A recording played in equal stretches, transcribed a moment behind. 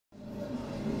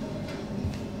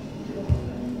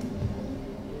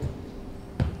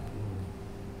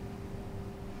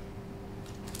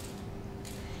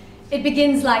It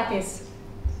begins like this.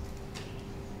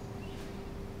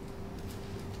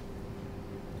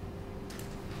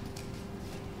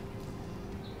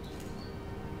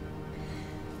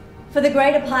 For the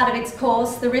greater part of its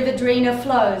course, the river Drina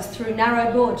flows through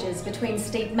narrow gorges between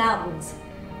steep mountains,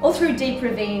 or through deep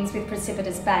ravines with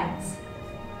precipitous banks.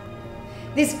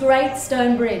 This great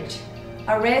stone bridge,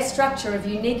 a rare structure of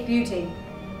unique beauty,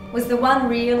 was the one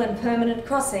real and permanent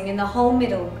crossing in the whole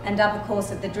middle and upper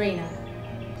course of the Drina,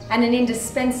 and an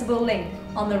indispensable link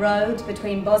on the road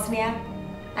between Bosnia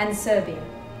and Serbia.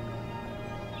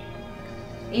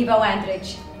 Ivo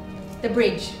Andrić, the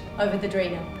bridge over the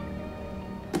Drina.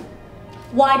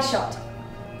 Wide shot,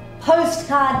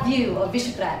 postcard view of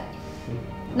Visegrad.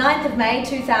 9th of May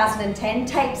 2010,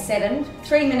 take 7,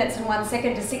 3 minutes and 1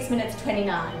 second to 6 minutes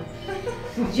 29.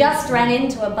 Just ran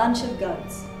into a bunch of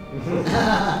goats.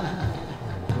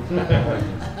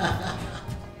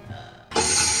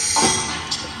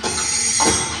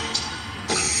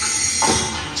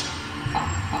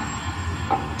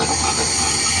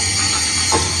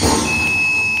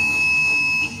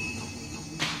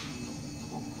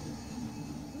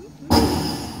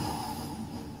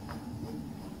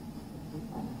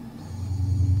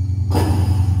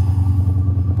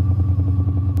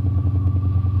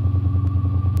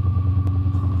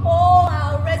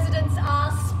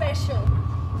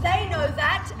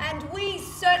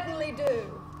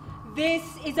 This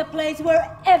is a place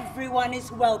where everyone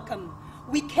is welcome.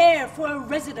 We care for a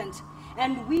resident,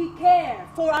 and we care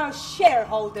for our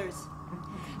shareholders.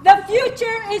 The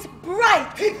future is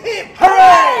bright! Hip hip!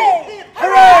 Hooray!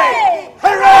 Hooray!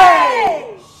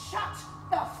 Hooray! Shut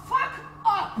the fuck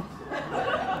up!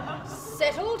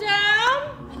 Settle down.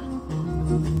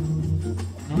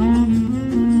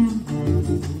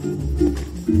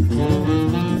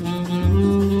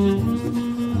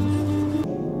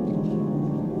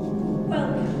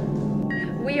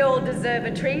 We all deserve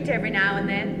a treat every now and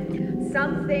then.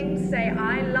 Some things say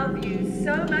I love you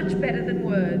so much better than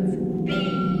words.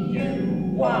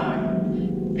 B-U-Y.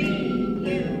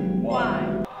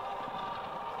 B-U-Y.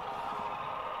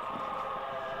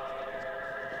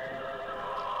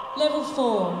 Level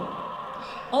 4.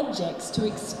 Objects to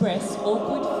express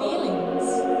awkward feelings.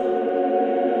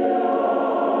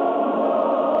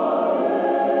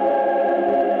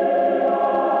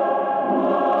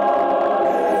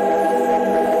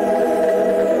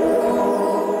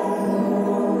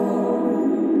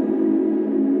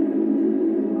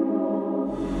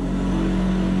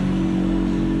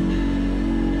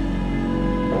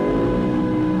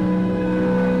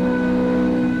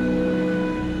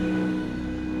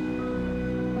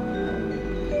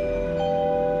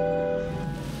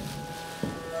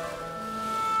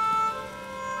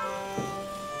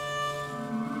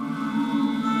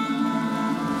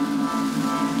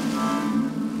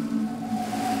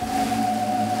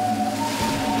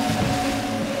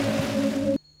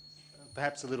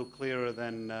 Perhaps a little clearer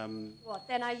than...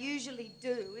 Than I usually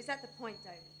do? Is that the point,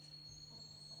 David?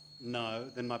 No,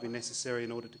 than might be necessary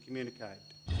in order to communicate.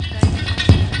 David?